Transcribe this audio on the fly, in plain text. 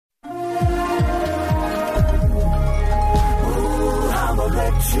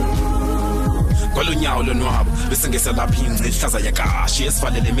Kwalonyawo lonwabo bese ngeselapha ingci ihlaza yakashi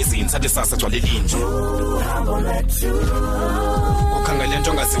esivalele emizini sathi sasa gcwale linje. Ukhangele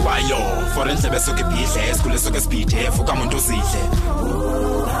into ongaziwayo for endlebe esuke ibhidle esikhule esuke esibhidhe evuka umuntu uzidle.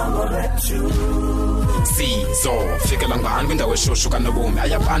 Sizo fikela ngani kwindawo eshushu kanobomi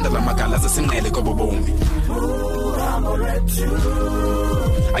ayabanda lamagala zesinqele kobobomi.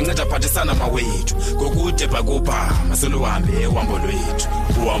 Anceda phathisana mawethu ngokude bhakupha maseluhambe uhambo lwethu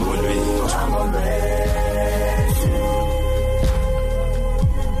uhambo lwethu.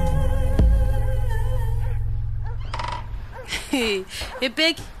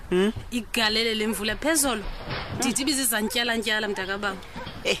 Ebheki igalele lemvula phezolo ndithi bizizantyala ntyala mntakababa.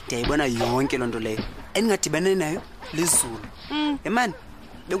 Ndiyayibona yonke lonto leyo eningadibane nayo lizulu. Emani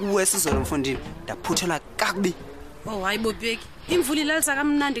bekuwesa izolo mfondini ndaphuthelwa kakubi. Hayibo Bheki imvula ilalisa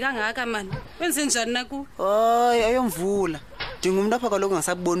kamnandi kangaka man. Wenze njani naku? Ayomvula. Ndingumuntu apha kaloku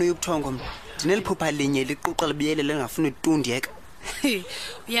ngasabona ubuthongo mina. Ndineliphupha linye liquqa libiyele lengafuna itundi yeka.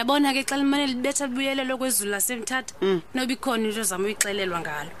 Uyabona ke xa limane libetha libuyelelo kwezulu lasemthatha noba ikhona into zama uyixelelwa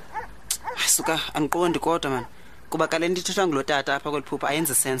ngalo. Suka angiqondi kodwa man. Kuba kale nto ithethwa ngulo tata apha kweliphupha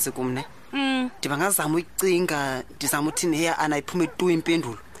ayenze sense kumne. Ndiba ngazama uyicinga ndizama uthini heya anayiphuma itu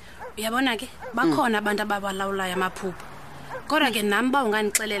impendulo. Uyabona ke bakhona abantu ababalawulayo amaphupha. Kodwa ke nami ba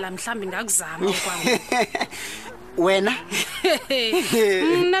unganixelela mhlambi ngakuzama okwangu. Wena?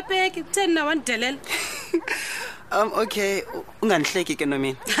 Napeki kutheni na wandelela? Okay, unganihleki ke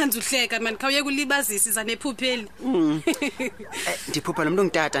nomina. Anzuhleka man khawuye kulibazisa zanephupheli. Ndiphupha lo muntu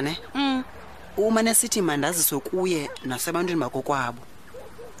ngitata ne. Uma nesithi mandaziswe kuye nasebantwini bakokwabo.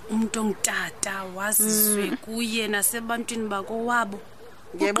 Umuntu ongitata waziswe kuye nasebantwini bakowabo.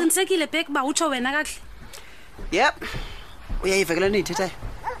 Uqinisekile Bheki ba utsho wena kahle? Yep. Uyayivekela nithethayo.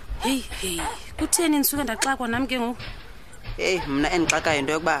 Hey, kutheni nisuke ndaxakwa nami ke ngoku? Mina endixakayo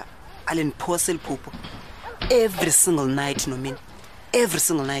into yokuba aliniphose liphupho. Every single night nomina. Every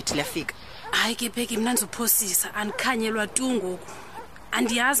single night liyafika. Hayi ke Bheki mina ndizophosisa anikhanyelwa tu ngoku.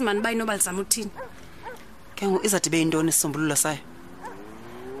 Andiyazi man bayi noba lizama uthini. Ke ngoku izathi beyintoni isisombululo sayo?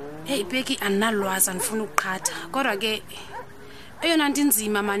 Hey Bheki anginalwazi anifuna ukuqhatha. Kodwa ke eyona nto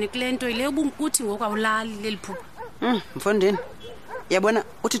inzima mani kule nto ile ubuthi ngoku awulali leliphupho. Mfondini. Yabona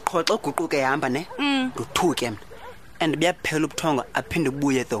uthi qhoxa uguquke ehamba ne? Nduthuke mina. And biyaphela ubuthongo aphinde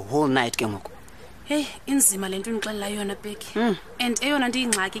ubuye the whole night ke ngoku. Hey inzima lento unixelela yona Bheki. And eyona nto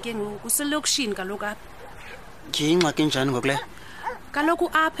ingxaki ke ngoku uselokishini kaloku apha. Ngiyingxaki njani ngokule? Kaloku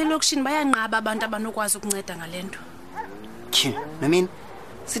apha elokishini bayanqaba abantu abanokwazi ukunceda ngalento. Nomina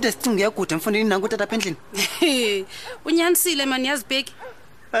sithe sicinga yakude mfondini nanku utata apha endlini. Unyanisile man yazi Bheki.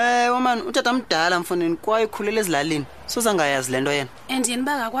 Man utata mdala mfondini kwaye khulele ezilalini. Sozangayazi lento yena. And yena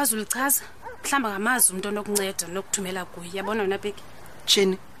bakawazi ulichaza. Mhlamba ngamazi umuntu onokunceda nokuthumela kuye. Yabona wena Bheki?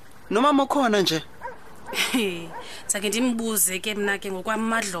 Chini. Nomama ukhona nje. Sake ndimbuze ke mina ke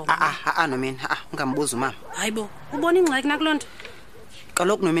ngokwamadlomo. Nomina, ungambuza umama. Hayibo, ubona ingxaki nakulonto?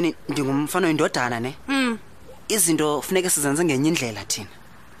 Kaloku nomina ndingumfana oyindodana ne. Izinto kufuneka sizenze ngenye indlela thina.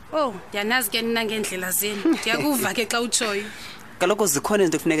 Yanazi ke nina ngendlela zenu. Ndiyakuva ke xa utshoyo. Kaloku zikhona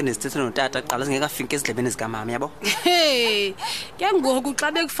izinto kufuneka nezithethe notata kuqala zingekafiki ezidlebeni zikamama yabo. Ke ngoku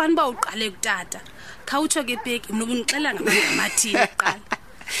xa bekufana ba uqale kutata. Khawutsho ke Bheki mina ubunixela ngamathini kuqala.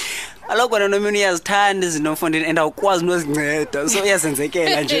 Kaloku wena nomina uyazithanda izinto mfondini and awukwazi nozinceda so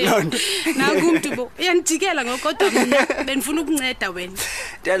uyazenzekela nje lonto. Naku umuntu bo uyandijikela ngokodwa mina benifuna ukunceda wena.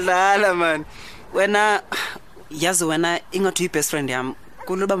 Ndiyadlala man. Wena yazi wena ingathi uyi-best friend yami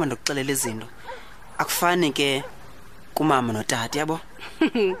kuloba mandikuxelela izinto. Akufani ke kumama notata yabo.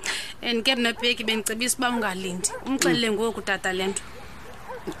 And ke mina Bheki bengicebisa ba ungalindi. Umxelele ngoku tata lento.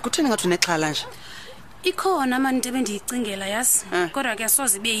 Kutheni ngathi unexhala nje? Ikhona manje into bendiyicingela yazi. Kodwa ke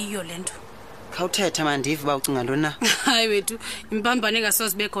asoze ibe yiyo lento. Khawuthethe manje ndive ba ucinga ntoni na? Hayi wethu impambano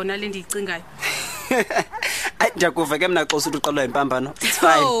engasoze ibe khona le ndiyicingayo. Ndiyakuva ke mina xa usuthi uqalwa impambano. It's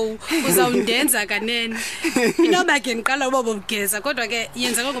fine. Uzawundenza kanene. Inoba ke ngiqala ubobo bugeza kodwa ke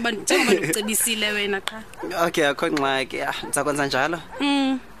yenza ngoba njengoba ndicebisile wena qha. Okay, akho ngxaki. Ndizakwenza njalo.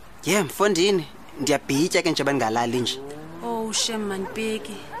 Mfondini ndiyabhitya ke nje bandingalali nje. Shame man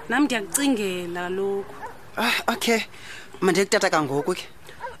Bheki. Nami ndiyakucingela lokho. Okay. Manje kutata kangoku ke.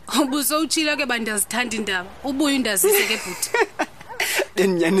 Ubusowutshila ke bandiyazithanda indaba. Ubuye indazise ke bhuti.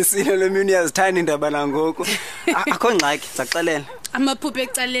 Benyanisile lo mina uyazithanda indaba nangoku. Akho ngxaki, saxelela. Amaphupho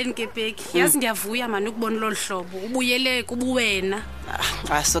ecaleni ke Bheki. Yazi ndiyavuya manje ukubona lo hlobo. Ubuyele kubuwena.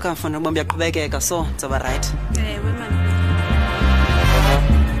 Soka mfana uba uyaqhubekeka so zoba right. Ewe man.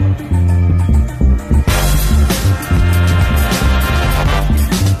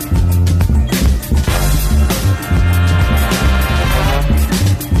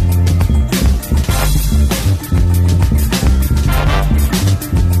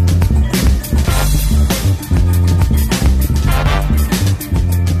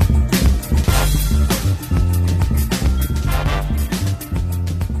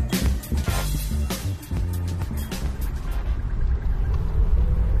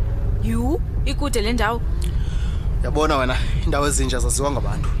 ikude le ndawo. Yabona wena indawo ezintsha zaziwa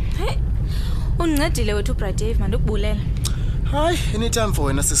ngabantu. Hey. Uncedile wethu Bradave mandikubulela. Hayi, anytime for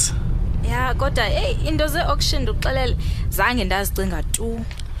wena sisi. Ya kodwa into ze-auction ndikuxelele zange ndazicinga tu.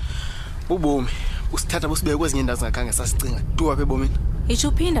 Ubomi usithatha busibeke kwezinye indawo zingakhange sasicinga tu apha ebomini. Itsho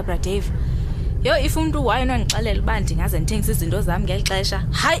uphinda Bradave. Yo if umuntu wayinongixelela uba ndingaze ndithengise izinto zami ngeli xesha,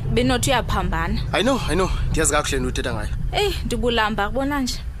 hayi benothi uyaphambana. I know ndiyazi kakuhle into uthetha ngayo. Ndibulamba kubona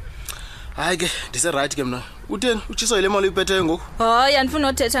nje. Hayi ke ndise-right ke mna. Utheni utshiso yile mali uyiphetheyo ngoku? Hayi andifuna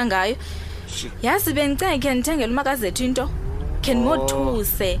uthetha ngayo. Yazi bendicinga khe ndithengele umakazethu into. Khe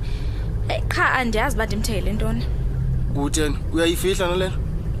ndimothuse. Qha andiyazi uba ndimthengele ntoni. Utheni uyayifihla nalena?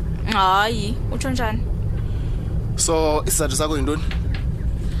 Hayi utsho njani? So isizathu sakho yintoni?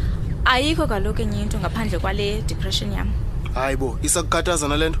 Ayikho kaloku enye into ngaphandle kwale depression yam. Hayi bo isakukhathaza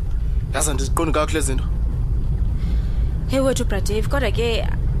nalento. Yazi ndiziqondi kakuhle zinto. Hey wethu Bradave kodwa ke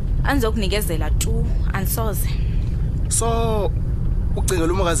anizokunikezela tu ansoze. So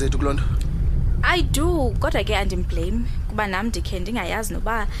ucingela umakazethu kulonto? I do kodwa ke andimblame kuba nami ndikhe ndingayazi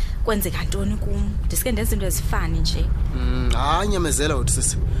noba kwenzeka ntoni kum. Ndiske ndenza into ezifani nje. Hayi nyamezela wethu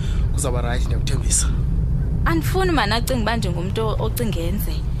sisi. Kuzaba right ndiyakuthembisa. Andifuni mana acinga uba ndingumuntu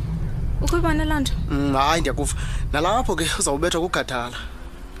ocingenze. Ukhulubana lanto? Hayi ndiyakuva. Nalapho ke uzawubethwa kukhathala.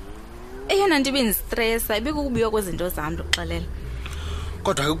 Eyona nto ibindistressa ibikukubiwa kwezinto zami lokuxelela.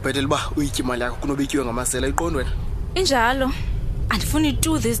 Kodwa ke kubhetele uba uyitye imali yakho kunobityiwe ngamasela iqondo wena. Injalo. Andifuni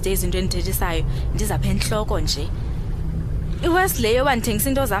tu these days into endithethisayo ndizapha enhloko nje. Iwest leyo bandithengisa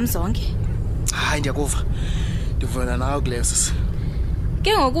into zami zonke. Hayi ndiyakuva. Ndivuna nawe kuleyo sisi.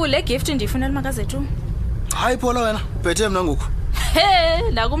 Ke ngoku le gift ndiyifunela makazethu. Hayi phola wena ubhethe mina ngoku.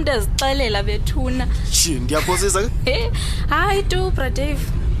 Nakumuntu ezixelela bethuna. Ndiyaphosisa ke? Hayi tu Bradave.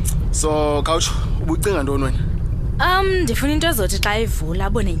 So couch ubucinga ntoni wena? Ndifuna into ezothi xa ivula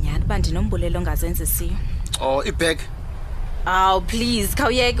abone nyani uba ndinombulelo ongazenzisiyo. Ibag. Please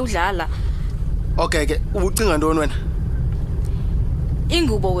khawuyeke udlala. Okay ke ubucinga ntoni wena?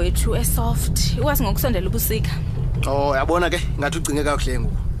 Ingubo wethu esoft iwazi ngokusondela ubusika. Yabona ke ngathi ucinge kakuhle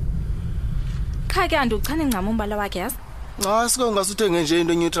ngoku. Kha ke andichane ncama umbala wakhe yazi? Siko ngasuthe nje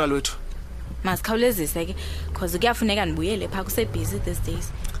into neutral wethu. Masikhawulezise ke because kuyafuneka ndibuyele pha kuse busy these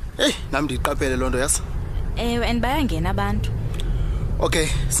days. Nami ndiqaphele lonto yazi. And bayangena abantu. Okay,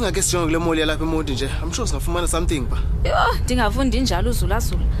 singake sijonge kule mall yalapha eMonti nje. I'm sure singafumana something ba. Yo, ndingavundi njalo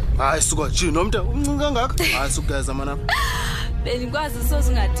uzulazula. Hayi suka nje nomntu umncinci kangaka. Hayi sukugeza mana. Benikwazi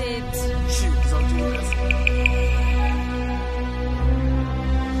sozingathethi. Ngizawuthi yazi.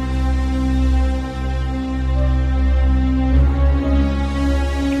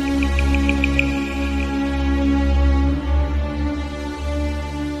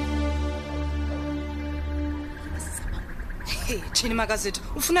 Chini makazethu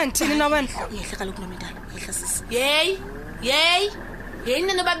ufuna ndithini na wena? Yehla kaloku nomntana yehla sisi. Hey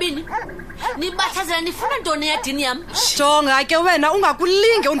nina babini nibathazela nifuna ntoni yadini yami? Jonga ke wena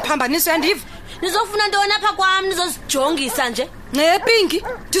ungakulinge undiphambanise yandiva. Nizofuna ntoni apha kwami nizozijongisa nje? Pinki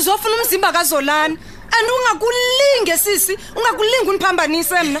ndizofuna umzimba kaZolani andungakulinge sisi ungakulinga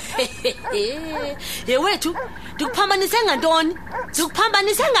undiphambanise mina. Wethu ndikuphambanise ngantoni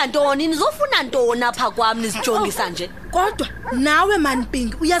nizofuna ntoni apha kwami nizijongisa nje? Kodwa nawe man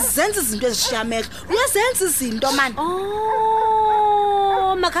Pinki uyazenza izinto ezishiyamehlo uyazenza izinto man.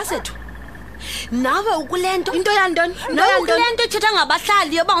 Makazethu nawe ukulento Into yantoni? Ukulento ethetha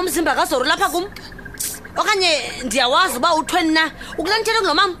ngabahlali yoba ngumzimba kaZoro lapha kum. Okanye ndiyawazi uba uthweni na ukulenthethe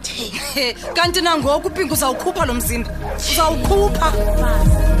kulo mama. Kanti nangoku Pinki uzawukhupha lo mzimba. Uzawukhupha.